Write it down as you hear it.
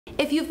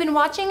If you've been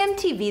watching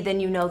MTV, then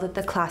you know that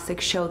the classic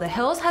show The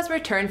Hills has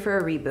returned for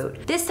a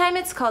reboot. This time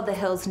it's called The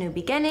Hills New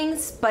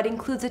Beginnings, but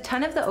includes a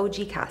ton of the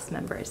OG cast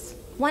members.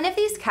 One of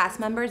these cast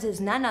members is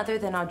none other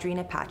than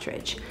Audrina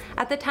Patridge.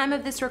 At the time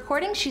of this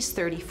recording, she's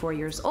 34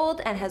 years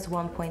old and has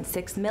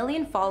 1.6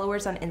 million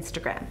followers on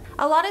Instagram.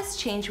 A lot has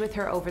changed with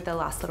her over the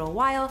last little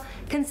while,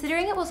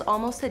 considering it was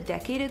almost a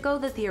decade ago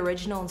that the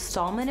original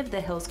installment of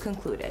The Hills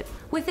concluded.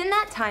 Within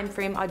that time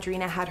frame,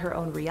 Audrina had her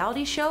own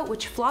reality show,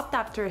 which flopped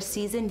after a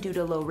season due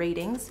to low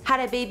ratings, had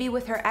a baby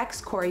with her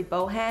ex Corey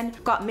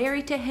Bohan, got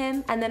married to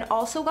him, and then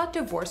also got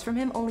divorced from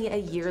him only a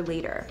year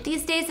later.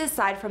 These days,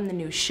 aside from the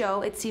new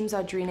show, it seems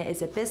Audrina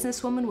is a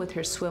businesswoman with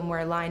her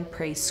swimwear line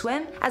Praise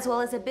Swim, as well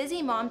as a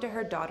busy mom to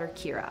her daughter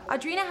Kira.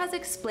 Audrina has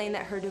explained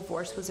that her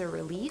divorce was a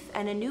relief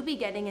and a new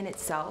beginning in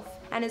itself,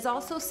 and has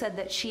also said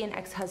that she and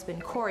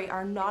ex-husband Corey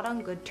are not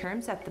on good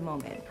terms at the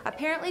moment.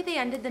 Apparently they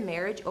ended the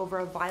marriage over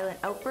a violent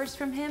outburst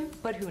from him,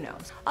 but who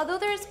knows. Although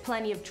there is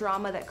plenty of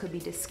drama that could be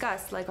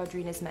discussed, like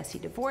Audrina's messy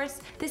divorce,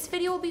 this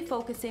video will be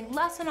focusing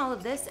less on all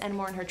of this and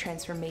more on her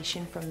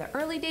transformation from the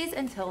early days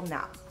until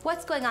now.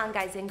 What's going on,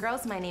 guys and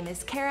girls? My name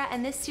is Kara,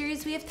 and this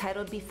series we have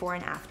titled Before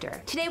and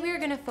After. Today we are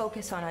going to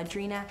focus on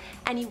Audrina,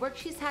 any work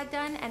she's had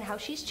done, and how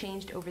she's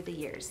changed over the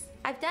years.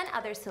 I've done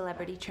other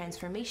celebrity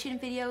transformation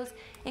videos,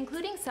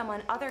 including some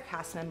on other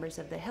cast members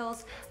of The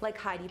Hills, like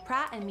Heidi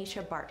Pratt and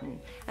Mischa Barton,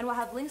 and we'll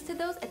have links to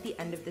those at the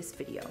end of this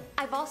video.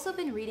 I've also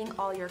been reading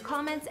all your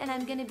comments, and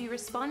I'm going to be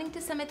responding to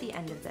some at the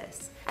end of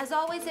this. As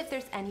always, if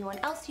there's anyone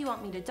else you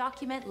want me to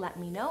document, let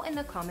me know in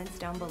the comments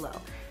down below.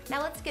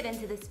 Now let's get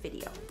into this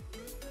video.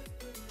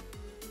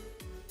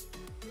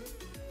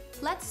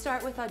 Let's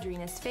start with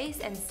Audrina's face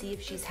and see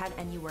if she's had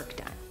any work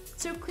done.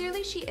 So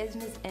clearly she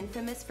isn't as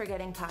infamous for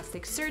getting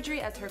plastic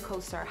surgery as her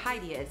co-star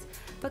Heidi is,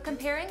 but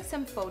comparing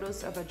some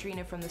photos of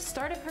Audrina from the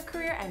start of her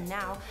career and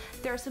now,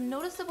 there are some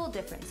noticeable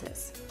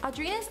differences.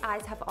 Audrina's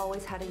eyes have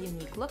always had a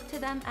unique look to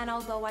them, and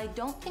although I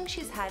don't think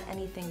she's had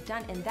anything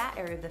done in that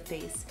area of the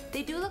face,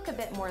 they do look a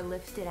bit more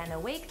lifted and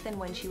awake than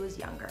when she was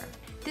younger.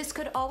 This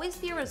could always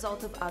be a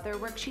result of other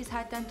work she's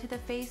had done to the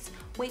face,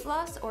 weight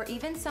loss, or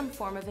even some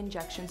form of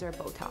injections or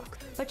Botox,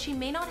 but she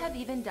may not have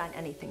even done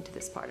anything to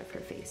this part of her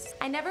face.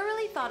 I never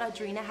really thought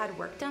Audrina had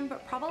work done,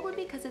 but probably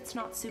because it's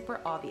not super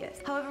obvious.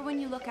 However, when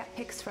you look at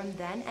pics from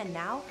then and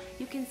now,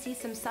 you can see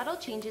some subtle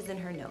changes in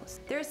her nose.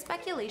 There are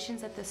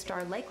speculations that the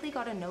star likely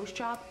got a nose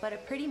job, but a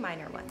pretty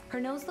minor one. Her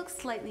nose looks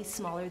slightly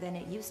smaller than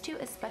it used to,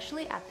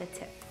 especially at the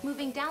tip.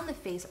 Moving down the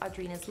face,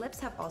 Audrina's lips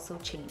have also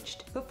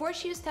changed. Before,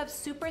 she used to have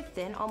super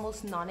thin,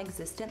 almost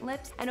non-existent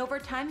lips, and over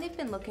time they've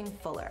been looking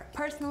fuller.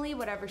 Personally,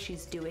 whatever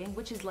she's doing,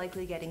 which is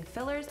likely getting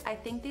fillers, I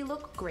think they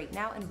look great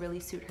now and really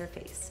suit her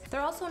face.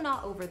 They're also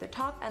not over the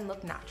top and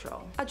look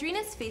natural.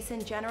 Audrina's face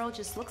in general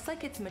just looks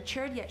like it's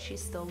matured, yet she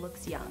still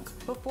looks young.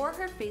 Before,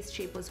 her face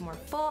shape was more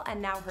full,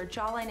 and now her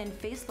jawline and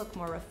face look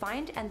more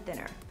refined and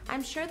thinner.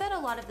 I'm sure that a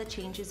lot of the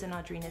changes in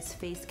Audrina's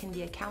face can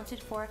be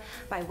accounted for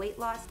by weight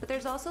loss, but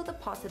there's also the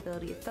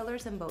possibility of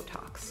fillers and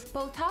Botox.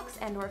 Botox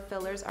and/or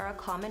fillers are a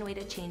common way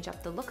to change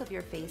up the look of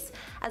your face,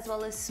 as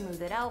well as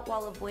smooth it out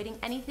while avoiding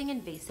anything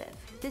invasive.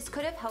 This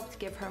could have helped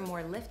give her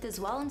more lift as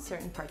well in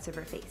certain parts of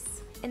her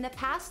face. In the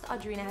past,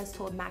 Audrina has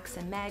told Max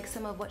and Meg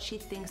some of what she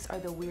thinks are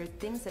the weird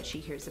things that she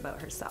hears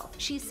about herself.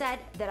 She said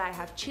that I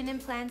have chin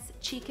implants,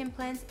 cheek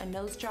implants, a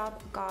nose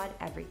job, God,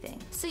 everything.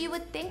 So you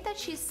would think that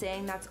she's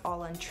saying that's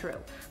all untrue.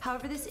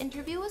 However, this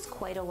interview was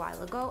quite a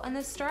while ago, and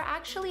the star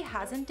actually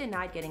hasn't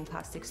denied getting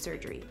plastic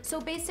surgery. So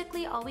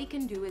basically, all we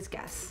can do is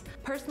guess.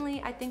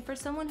 Personally, I think for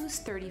someone who's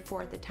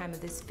 34 at the time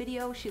of this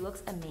video, she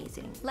looks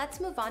amazing.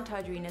 Let's move on to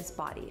Audrina's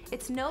body.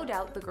 It's no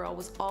doubt the girl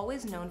was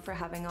always known for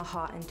having a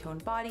hot and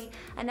toned body,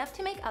 enough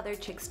to make other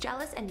chicks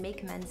jealous and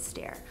make men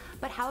stare.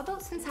 But how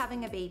about since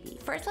having a baby?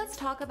 First, let's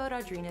talk about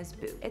Audrina's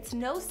boob. It's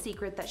no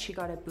secret that she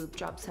got a boob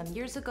job some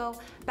years ago,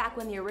 back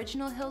when the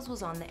original Hills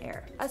was on the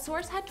air. A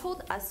source had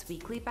told Us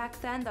Weekly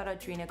back then that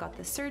Audrina got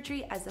the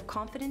surgery as a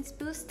confidence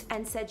boost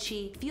and said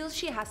she feels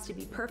she has to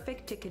be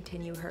perfect to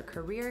continue her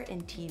career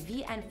in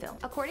TV and film.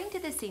 According to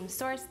the same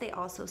source, they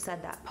also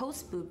said that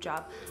post-boob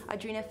job,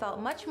 Audrina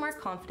felt much more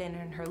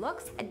confident in her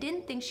looks and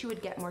didn't think she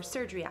would get more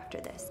surgery after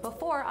this.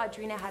 Before,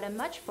 Audrina had a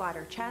much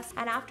flatter chest,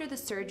 and after the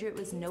surgery it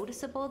was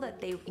noticeable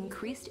that they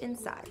increased in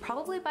size,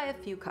 probably by a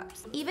few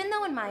cups. Even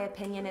though in my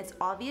opinion it's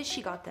obvious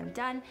she got them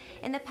done,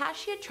 in the past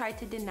she had tried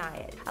to deny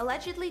it,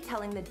 allegedly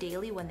telling the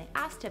Daily when they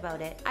asked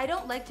about it, "I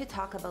don't like to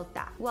talk about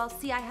that. Well,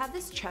 see, I have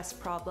this chest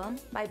problem.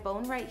 My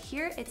bone right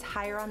here, it's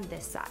higher on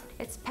this side.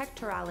 It's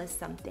pectoralis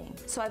something.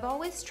 So I've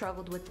always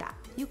struggled with that."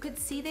 You could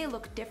see they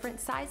look different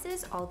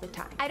sizes all the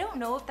time. I don't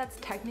know if that's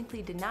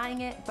technically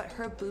denying it, but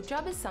her boob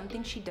job is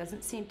something she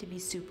doesn't seem to be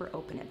super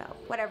open about.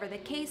 Whatever the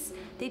case,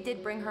 they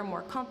did bring her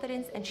more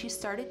confidence, and she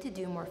started to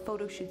do more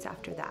photo shoots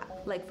after that.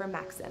 that, like for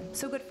Maxim,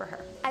 so good for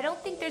her. I don't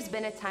think there's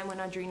been a time when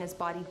Audrina's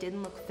body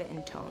didn't look fit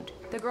and toned.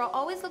 The girl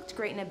always looked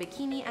great in a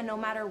bikini and no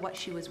matter what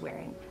she was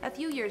wearing. A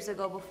few years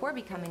ago, before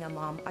becoming a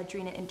mom,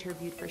 Audrina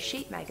interviewed for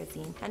Shape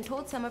magazine and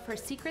told some of her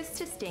secrets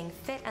to staying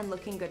fit and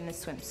looking good in a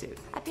swimsuit.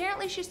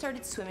 Apparently she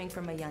started swimming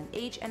from a young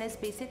age and has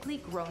basically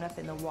grown up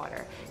in the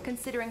water,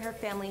 considering her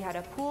family had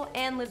a pool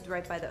and lived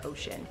right by the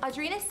ocean.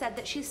 Audrina said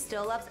that she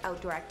still loves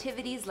outdoor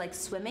activities like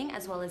swimming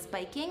as well as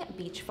biking,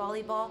 beach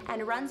volleyball,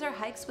 and runs or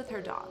hikes with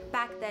her dog.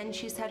 Back then,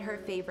 she said her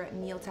favorite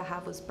meal to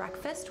have was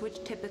breakfast,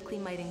 which typically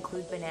might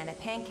include banana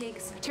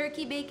pancakes,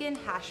 turkey bacon,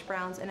 hash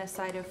browns, and a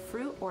side of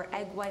fruit or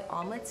egg white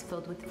omelets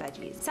filled with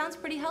veggies. Sounds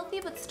pretty healthy,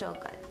 but still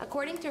good.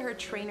 According to her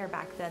trainer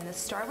back then, the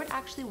star would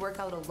actually work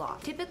out a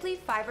lot, typically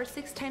 5 or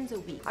 6 times a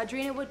week.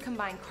 Audrina would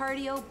combine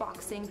cardio,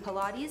 boxing,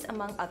 Pilates,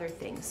 among other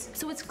things.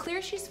 So it's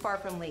clear she's far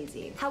from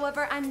lazy.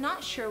 However, I'm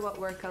not sure what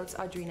workouts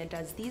Audrina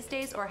does these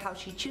days or how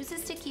she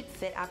chooses to keep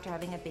fit after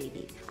having a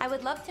baby. I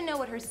would love to know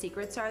what her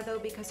secrets are though,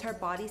 because her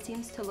body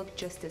seems to look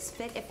just as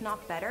fit, if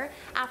not better,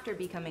 after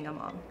becoming a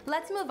mom.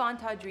 Let's move on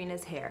to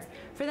Audrina's hair.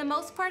 For the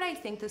most part, I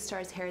think the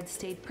star's hair had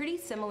stayed pretty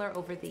similar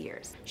over the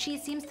years. She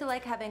seems to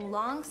like having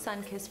long,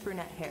 sun-kissed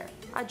brunette hair.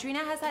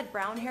 Audrina has had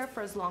brown hair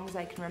for as long as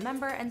I can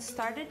remember and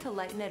started to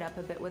lighten it up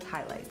a bit with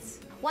highlights.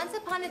 Once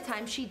upon a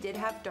time, she did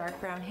have dark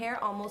brown hair,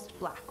 almost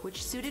black,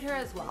 which suited her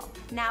as well.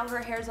 Now her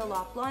hair's a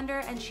lot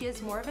blonder and she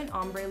has more of an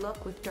ombre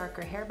look with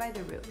darker hair by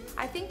the root.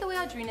 I think the way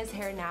Audrina's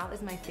hair now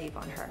is my fave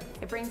on her.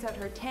 It brings out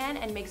her tan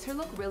and makes her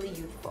look really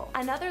youthful.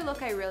 Another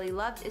look I really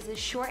loved is the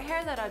short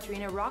hair that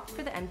Audrina rocked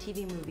for the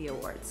MTV Movie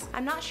Awards.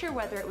 I'm not sure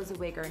whether it was a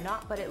wig or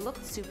not, but it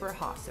looked super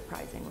hot,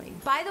 surprisingly.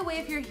 By the way,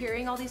 if you're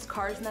hearing all these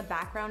cars in the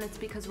background, it's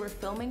because we're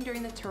filming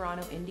during the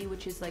Toronto Indy,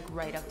 which is like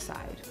right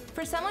outside.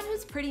 For someone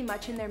who's pretty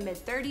much in their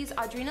mid-30s,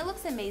 Audrina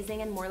looks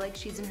amazing and more like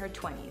she's in her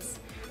 20s.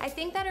 I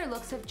think that her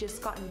looks have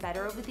just gotten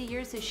better over the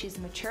years as she's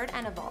matured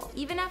and evolved.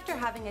 Even after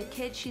having a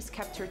kid, she's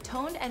kept her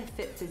toned and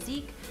fit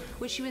physique,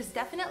 which she was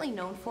definitely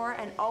known for,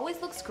 and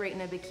always looks great in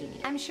a bikini.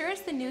 I'm sure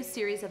as the new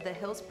series of The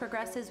Hills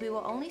progresses, we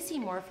will only see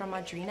more from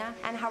Audrina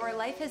and how her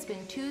life has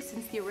been too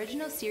since the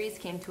original series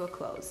came to a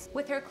close.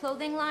 With her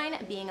clothing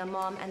line, being a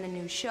mom, and the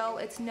new show,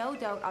 it's no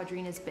doubt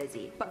Audrina's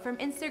busy. But from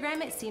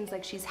Instagram, it seems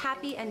like she's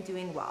happy and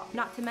doing well.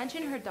 Not to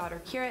mention her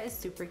daughter Kira is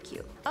super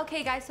cute.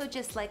 Okay guys, so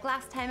just like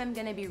last time, I'm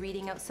gonna be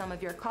reading out some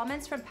of your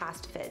comments from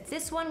past vids.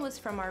 This one was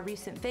from our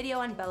recent video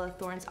on Bella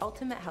Thorne's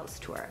Ultimate House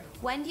Tour.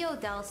 Wendy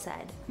Odell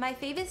said, "My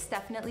fave is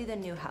definitely the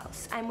new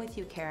house. I'm with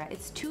you, Kara.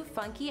 It's too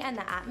funky and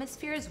the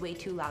atmosphere is way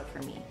too loud for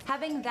me.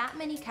 Having that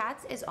many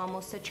cats is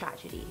almost a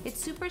tragedy. It's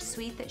super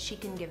sweet that she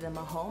can give them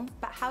a home,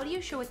 but how do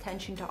you show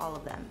attention to all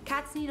of them?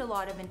 Cats need a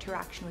lot of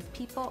interaction with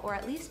people, or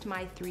at least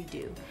my 3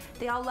 do.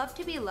 They all love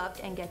to be loved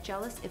and get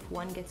jealous if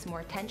one gets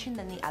more attention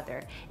than the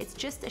other. It's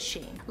just a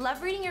shame."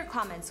 Love reading your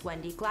comments,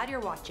 Wendy. Glad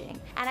you're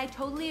watching. And I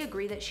totally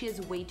agree that she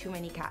has way too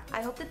many cats.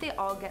 I hope that they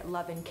all get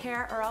love and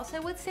care, or else I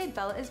would say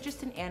Bella is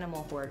just an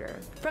animal hoarder.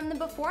 From the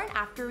before and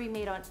after we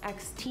made on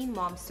ex-teen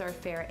mom star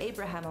Farrah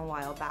Abraham a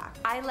while back,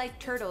 I Like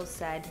Turtles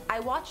said, "I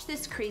watch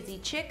this crazy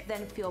chick,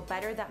 then feel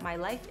better that my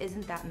life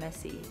isn't that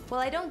messy." Well,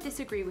 I don't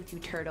disagree with you,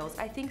 Turtles.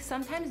 I think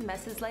sometimes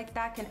messes like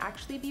that can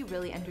actually be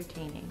really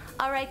entertaining.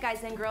 Alright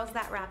guys and girls,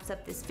 that wraps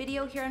up this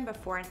video here on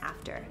before and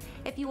after.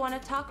 If you want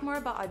to talk more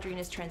about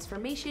Audrina's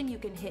transformation, you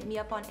can hit me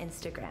up on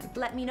Instagram.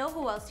 Let me know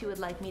who else you would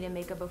like me to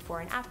make a before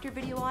and after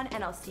video on,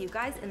 and I'll see you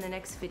guys in the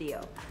next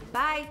video.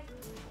 Bye!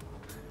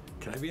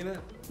 Can I be in it?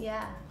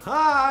 Yeah.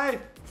 Hi!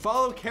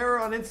 Follow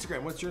Kara on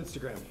Instagram. What's your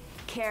Instagram?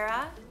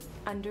 Kara_EMI.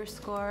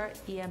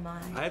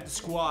 I have to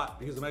squat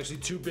because I'm actually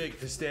too big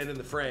to stand in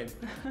the frame.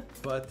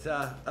 But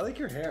I like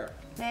your hair.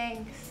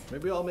 Thanks.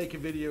 Maybe I'll make a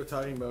video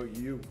talking about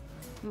you.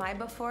 My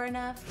before and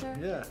after?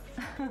 Yeah.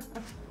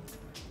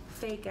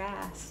 Fake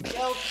ass.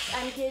 Jokes,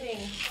 I'm kidding.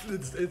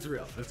 It's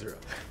real. It's real.